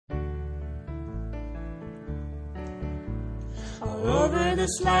All over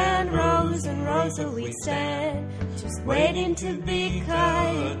this land, rows and rows of we stand, just waiting to be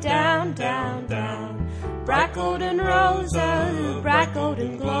cut down, down, down. Bright golden rosa, bright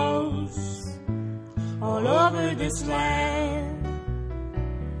golden glows, all over this land,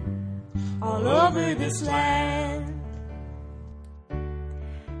 all over this land.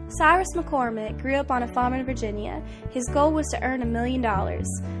 Cyrus McCormick grew up on a farm in Virginia. His goal was to earn $1 million.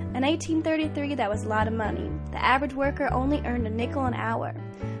 In 1833, that was a lot of money. The average worker only earned a nickel an hour.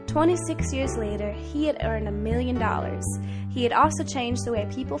 26 years later, he had earned $1 million. He had also changed the way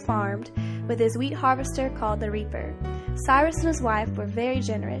people farmed with his wheat harvester called the reaper. Cyrus and his wife were very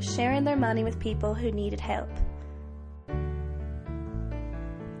generous, sharing their money with people who needed help.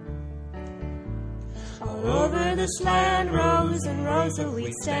 All over this land, rows and rows of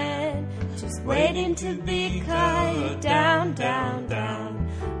we stand, just waiting to be cut down, down, down.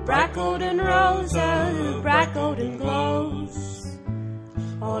 Bright golden rosa, bright golden glows,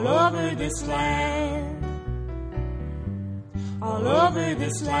 all over this land, all over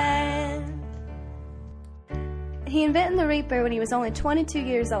this land. He invented the reaper when he was only 22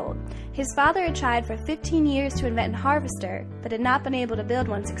 years old. His father had tried for 15 years to invent a harvester, but had not been able to build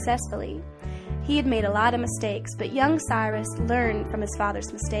one successfully. He had made a lot of mistakes, but young Cyrus learned from his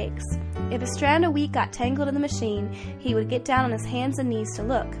father's mistakes. If a strand of wheat got tangled in the machine, he would get down on his hands and knees to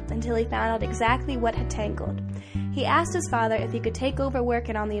look until he found out exactly what had tangled. He asked his father if he could take over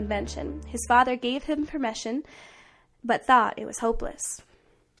working on the invention. His father gave him permission, but thought it was hopeless.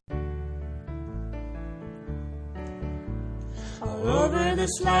 All over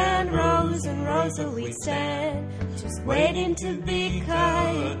this land, rows and rows of we stand, just waiting to be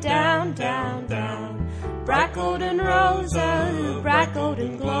cut down, down, down. Bright golden rosa, bright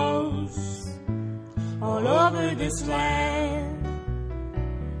golden glows, all over this land,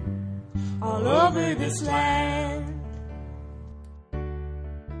 all over this land.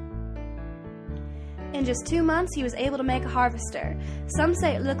 In just 2 months, he was able to make a harvester. Some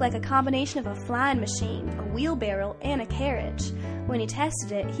say it looked like a combination of a flying machine, a wheelbarrow, and a carriage. When he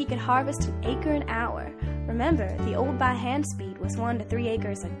tested it, he could harvest an acre an hour. Remember, the old by-hand speed was 1 to 3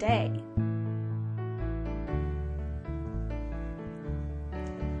 acres a day.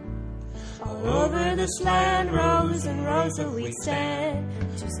 All over this land, rows and rows of we stand,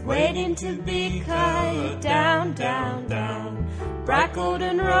 just waiting to be cut down, down, down. Bright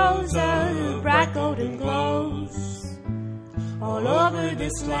golden rosa, bright golden glows, all over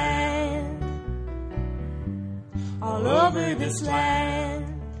this land, all over this land.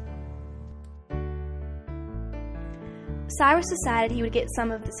 Cyrus decided he would get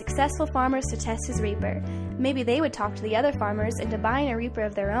some of the successful farmers to test his reaper. Maybe they would talk to the other farmers into buying a reaper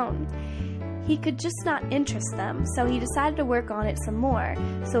of their own. He could just not interest them, so he decided to work on it some more,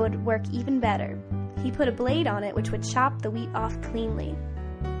 so it would work even better. He put a blade on it which would chop the wheat off cleanly.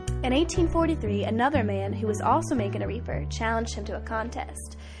 In 1843, another man who was also making a reaper challenged him to a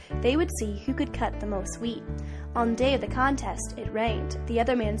contest. They would see who could cut the most wheat. On the day of the contest, it rained. The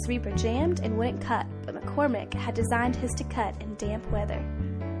other man's reaper jammed and wouldn't cut, but McCormick had designed his to cut in damp weather.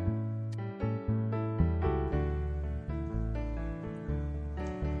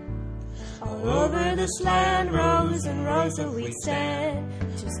 All over this land, rows and rows of we stand,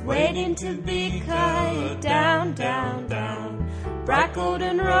 just waiting to be cut down, down, down. Bright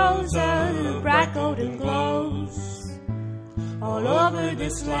golden rosa, bright golden glows, all over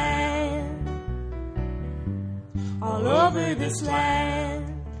this land, all over this land.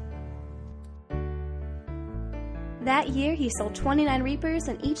 That year, he sold 29 reapers,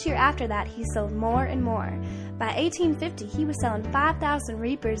 and each year after that, he sold more and more. By 1850, he was selling 5,000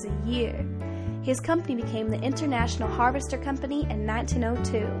 reapers a year. His company became the International Harvester Company in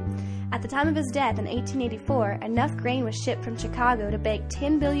 1902. At the time of his death in 1884, enough grain was shipped from Chicago to bake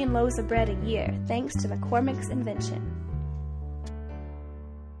 10 billion loaves of bread a year, thanks to McCormick's invention.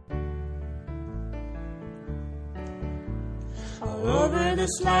 All over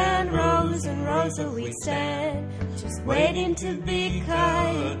this land, rows and rows of we stand, just waiting to be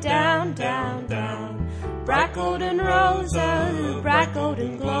cut down, down, down. Bright golden rosa, bright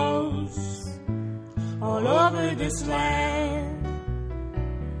golden glows, all over this land,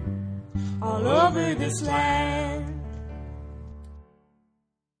 all over this land.